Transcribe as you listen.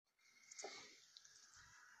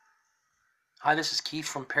Hi, this is Keith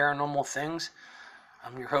from Paranormal Things.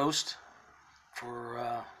 I'm your host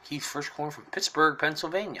for Keith Frischkorn from Pittsburgh,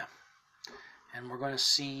 Pennsylvania. And we're going to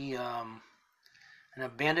see an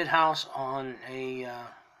abandoned house on a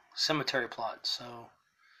cemetery plot. So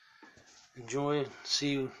enjoy and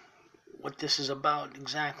see what this is about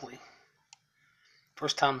exactly.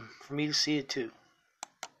 First time for me to see it too.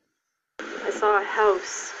 I saw a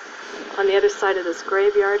house on the other side of this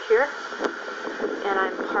graveyard here, and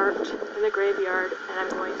I'm parked in the graveyard, and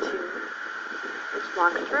I'm going to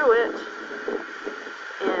walk through it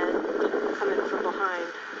and come in from behind.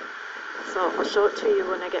 So I'll show it to you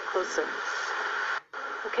when I get closer.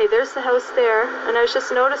 Okay, there's the house there, and I was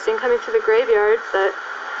just noticing coming through the graveyard that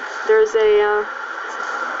there's a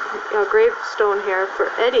gravestone here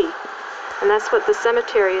for Eddie, and that's what the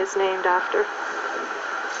cemetery is named after.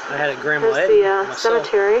 I had a Grandma There's Eddie the myself.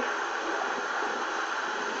 cemetery.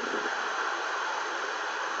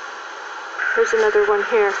 There's another one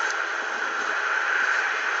here.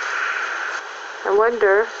 I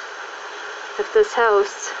wonder if this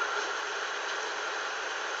house,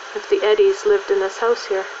 if the Eddies lived in this house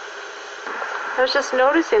here. I was just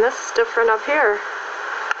noticing this is different up here.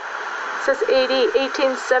 It says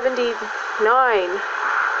 1879.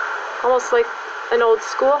 Almost like an old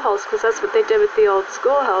schoolhouse, because that's what they did with the old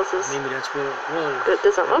schoolhouses. Maybe that's what it was. But it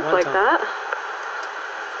doesn't look like that.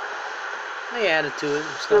 They added to it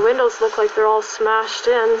and stuff. The windows look like they're all smashed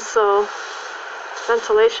in, so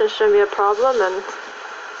ventilation shouldn't be a problem, and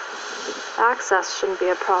access shouldn't be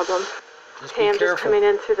a problem. Okay, I'm just coming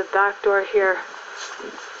in through the back door here.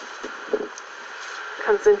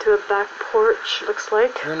 Comes into a back porch, looks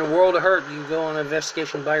like. You're in a world of hurt. You go on an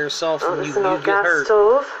investigation by yourself and you get gas hurt.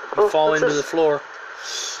 Stove. You fall into the floor.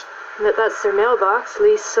 That's their mailbox,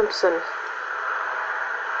 Lee Simpson.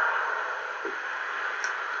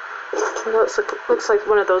 It looks like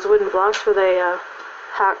one of those wooden blocks where they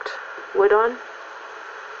hacked wood on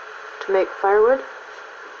to make firewood.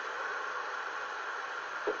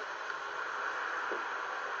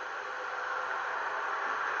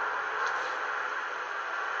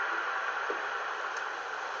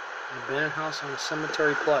 An abandoned house on a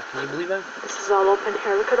cemetery plot. Can you believe that? This is all open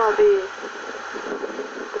here. Look at all the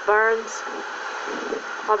barns.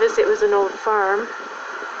 Obviously it was an old farm.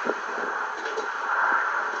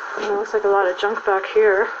 It looks like a lot of junk back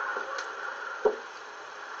here.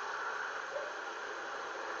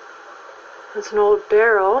 There's an old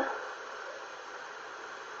barrel.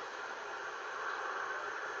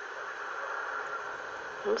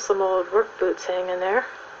 And some old work boots hanging there.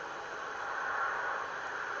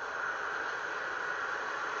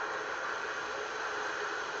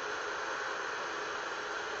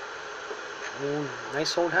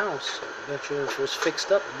 Nice old house. I bet you if it was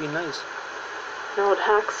fixed up, it'd be nice. An old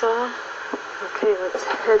hacksaw. Okay, let's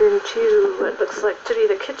head into what looks like to be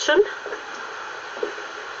the kitchen.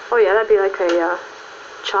 Oh yeah, that'd be like a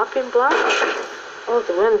chopping block. Oh,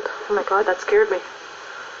 the wind. Oh my god, that scared me.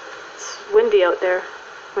 It's windy out there.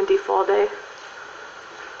 Windy fall day.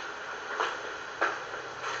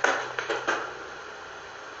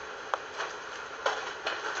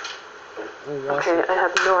 Okay, I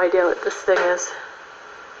have no idea what this thing is.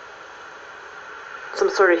 Some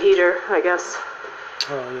sort of heater, I guess.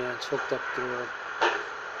 Oh yeah, it's hooked up to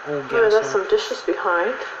old gas. Oh, there's some dishes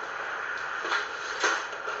behind.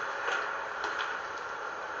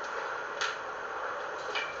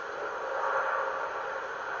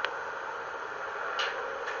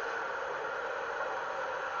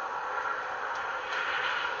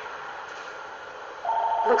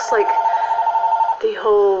 Looks like the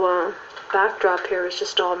whole backdrop here is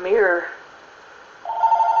just all mirror.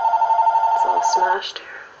 It's all smashed here.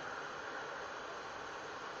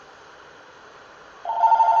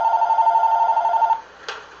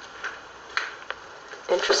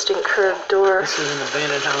 Interesting curved door. This is an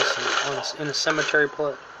abandoned house in a cemetery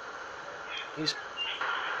plot. The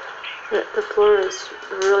floor is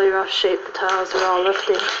really rough shape. The tiles are all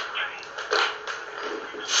lifting.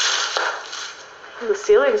 The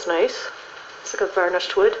ceiling's nice. It's like a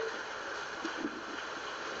varnished wood.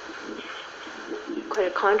 Quite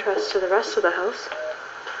a contrast to the rest of the house.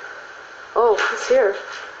 Oh, it's here.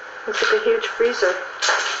 Looks like a huge freezer.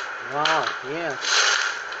 Wow, yeah.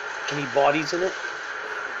 Any bodies in it?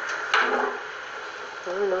 I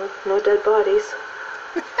don't know. No dead bodies.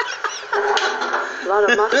 A lot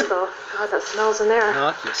of muck though. God, that smells in there.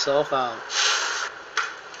 Knock yourself out.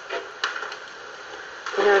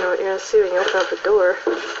 You never know what you're going to see when you open up the door.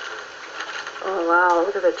 Oh wow,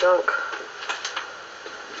 look at the junk.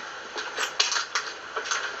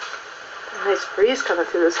 A nice breeze coming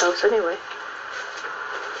through this house anyway.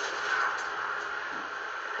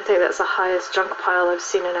 I think that's the highest junk pile I've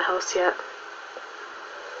seen in a house yet.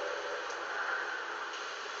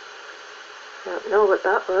 Don't know what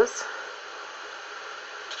that was.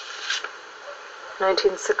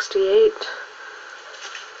 1968.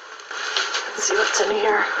 Let's see what's in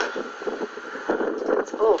here.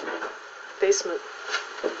 Oh, basement.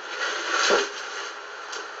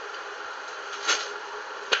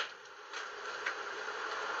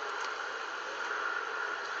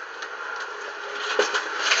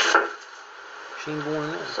 Machine going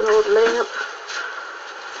in. It's an old lamp.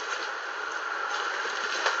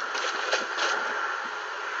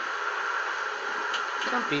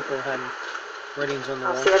 Some people had writings on the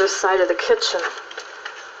wall. Off the other side of the kitchen.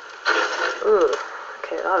 Ooh.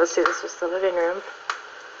 Okay, obviously this was the living room.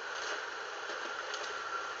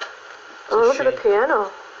 Oh, look at the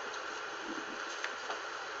piano.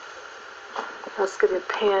 Let's give you a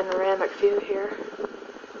panoramic view here.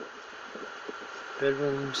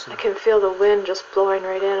 Bedrooms. I can feel the wind just blowing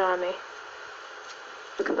right in on me.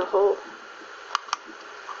 Look at the hole.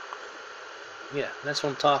 Yeah, that's what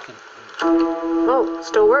I'm talking. Oh, it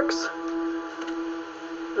still works.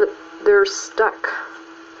 They're stuck.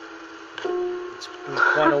 It's been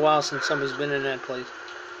quite a while since somebody's been in that place.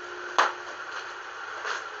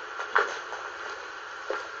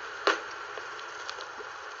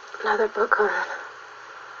 Another book on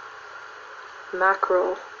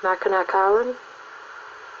mackerel, Mackinac Island.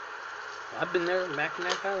 I've been there,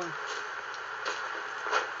 Mackinac Island.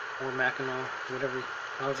 Or Mackinac, whatever,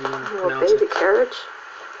 however you want to Little pronounce baby it. carriage.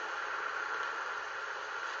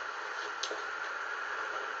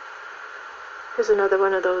 Here's another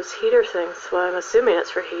one of those heater things. Well, I'm assuming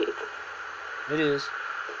it's for heat. It is.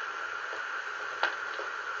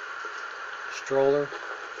 Stroller.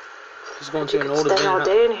 She's going You to an could old spend all event.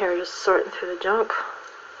 day in here just sorting through the junk.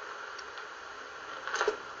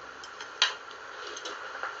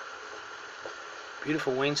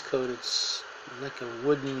 Beautiful wainscot. It's like a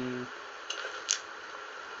wooden.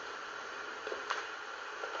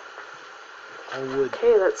 All wood.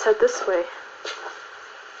 Okay, let's head this way.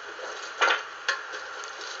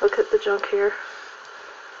 Look at the junk here.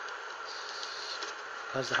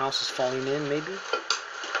 Because the house is falling in, maybe?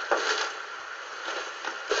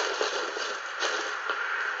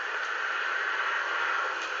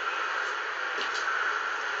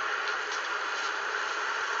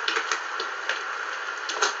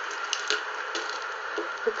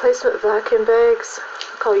 Replacement vacuum bags.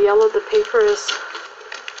 Look how yellow the paper is.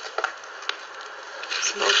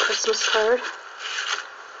 Some old Christmas card.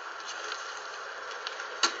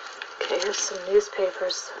 Okay, here's some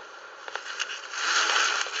newspapers.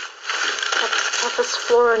 Toughest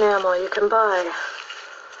floor enamel you can buy.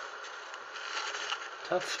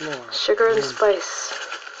 Tough floor. Sugar and spice.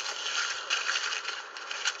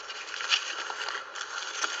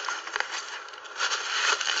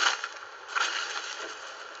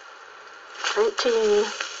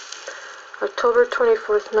 October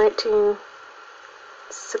 24th,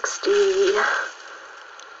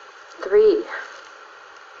 1963.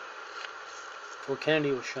 Before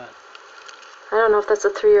Kennedy was shot. I don't know if that's a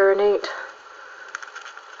 3 or an 8.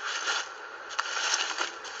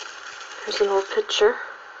 Here's an old picture.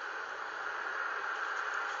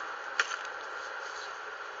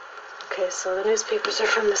 Okay, so the newspapers are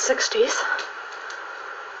from the 60s.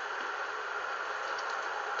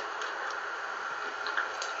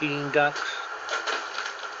 Heating ducts.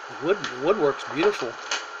 The woodwork's beautiful.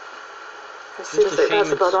 It seems like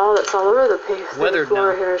that's about all that's all over the weathered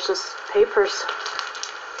floor now. here. It's just papers.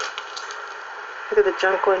 Look at the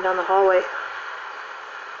junk going down the hallway.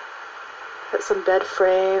 Got some bed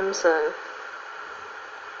frames and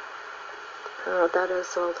I don't know what that is.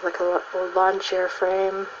 So like a old lawn chair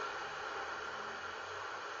frame.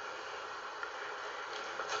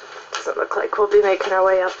 Doesn't look like we'll be making our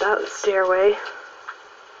way up that stairway.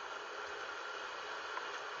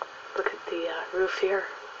 Look at the roof here.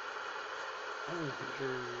 Oh, you're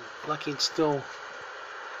lucky it's still.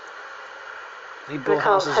 They built Look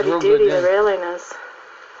how houses heavy real duty good the then. railing is.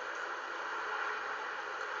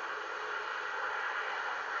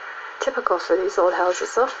 Typical for these old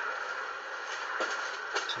houses, though.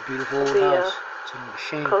 It's a beautiful old The house. It's a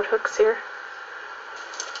shame. coat hooks here.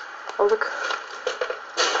 Oh, look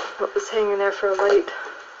what was hanging there for a light.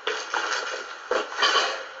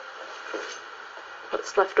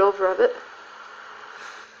 What's left over of it.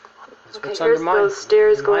 That's Okay, what's here's under mine. those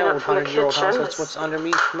stairs In going my up old from the 100-year-old house, kitchen. that's what's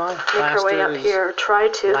underneath mine. Make our way up here, or try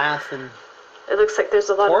to. Lath and It looks like there's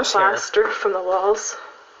a lot of horsehair. plaster from the walls.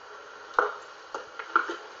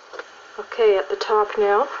 Okay, at the top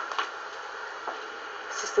now.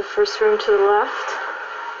 This is the first room to the left.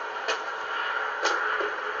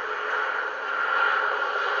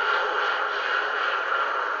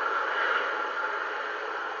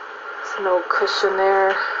 An old cushion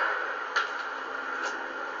there.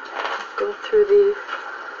 Go through the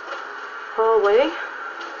hallway.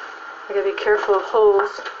 I gotta be careful of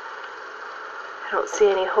holes. I don't see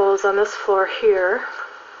any holes on this floor here,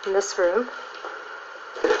 in this room.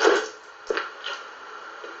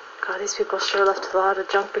 God, these people sure left a lot of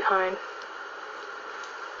junk behind.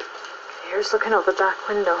 Okay, here's looking out the back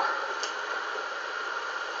window.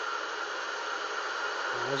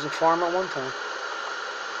 It was a farm at one time.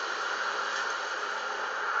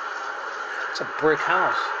 It's a brick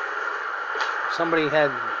house. Somebody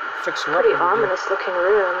had fixed her up. Pretty ominous looking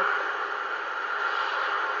room.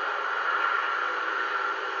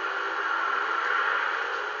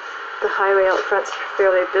 The highway out front's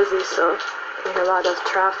fairly busy, so you can hear a lot of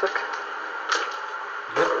traffic.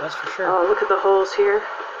 Yep, that's for sure. Oh, look at the holes here.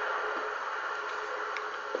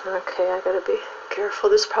 Okay, I gotta be careful.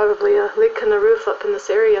 There's probably a leak in the roof up in this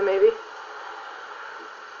area, maybe.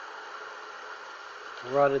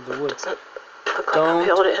 Rotted the wood. Doesn't look like I'll be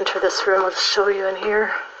able to enter this room. I'll show you in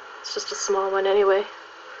here. It's just a small one anyway,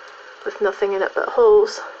 with nothing in it but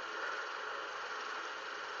holes.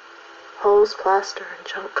 Holes, plaster, and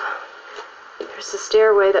junk. Here's the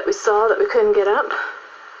stairway that we saw that we couldn't get up.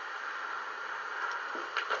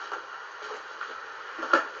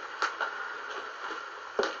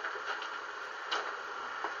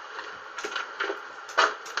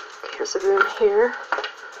 Here's a room here.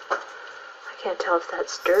 I can't tell if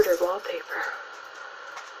that's dirt or wallpaper.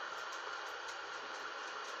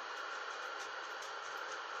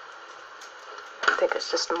 I think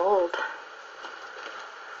it's just mold.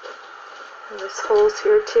 And there's holes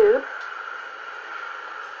here too.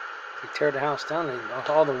 They tear the house down,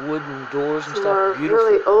 all the wooden doors and More stuff. Beautiful.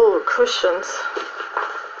 really old cushions.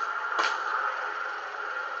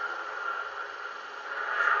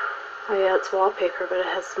 Oh yeah, it's wallpaper, but it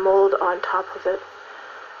has mold on top of it.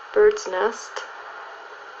 Bird's nest.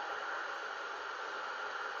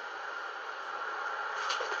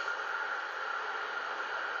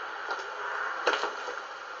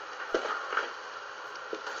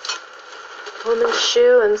 Woman's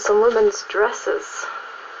shoe and some women's dresses.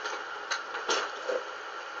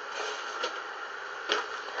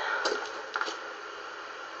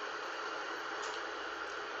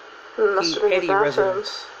 Must have been Eddie the bathroom.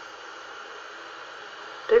 residence.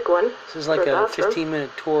 Big one. This is like a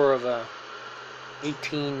 15-minute tour of a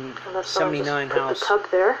Unless someone 1879 just put house. the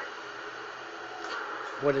tub there.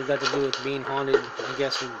 What it got to do with being haunted, I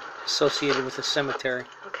guess, and associated with a cemetery.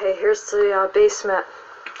 Okay, here's the basement.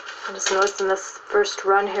 I'm just noticing this first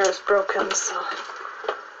run here is broken, so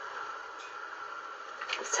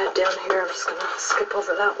let's head down here. I'm just gonna skip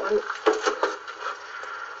over that one.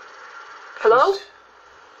 Hello?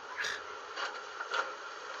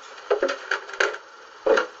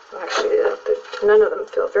 Actually, none of them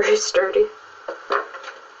feel very sturdy.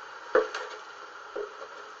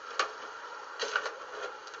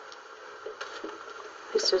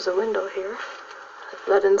 At least there's a window here. I've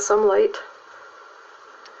let in some light.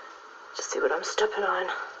 Just see what I'm stepping on.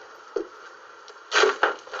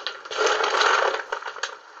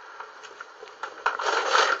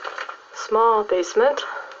 Small basement.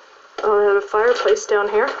 Oh, they had a fireplace down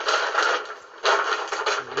here.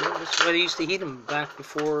 This is where they used to heat them back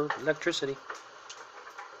before electricity.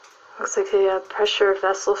 Looks like a pressure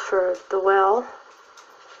vessel for the well.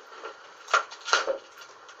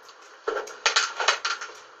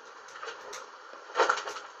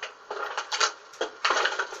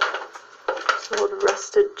 Some old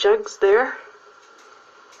rusted jugs there.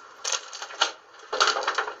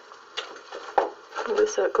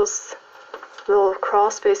 So it goes, a little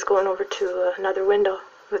crawl space going over to another window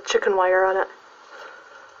with chicken wire on it.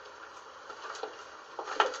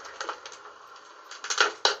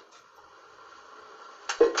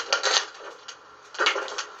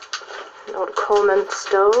 An old Coleman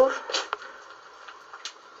stove.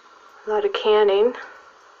 A lot of canning.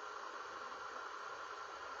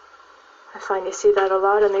 I find you see that a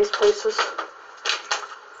lot in these places.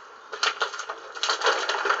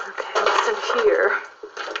 Okay, what's in here?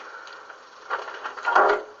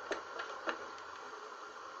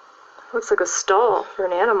 Looks like a stall for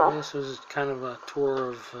an animal. This was kind of a tour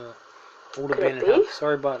of old Could it abandoned be? house.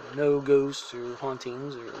 Sorry about no ghosts or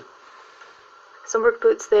hauntings, or Some work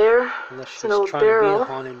boots there. unless It's she's an old trying to barrel. be a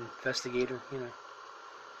haunted investigator, you know.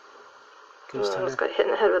 Ghost I almost hunter. got hit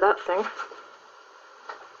in the head with that thing.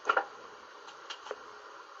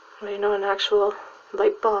 Well, you know, an actual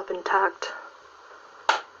light bulb intact.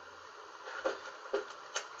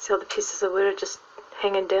 See all the pieces of wood are just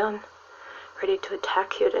hanging down, ready to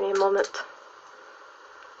attack you at any moment.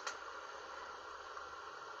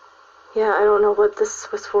 Yeah, I don't know what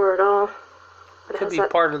this was for at all. But it Could has be that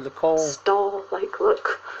part of the coal stall-like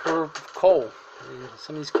look. or coal. I mean,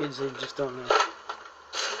 some of these kids, they just don't know.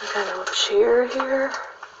 I got a little chair here.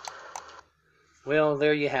 Well,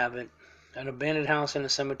 there you have it. An abandoned house in a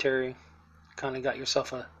cemetery. Kind of got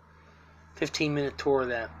yourself a 15-minute tour of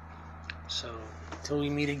that. So, until we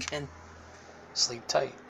meet again, sleep tight.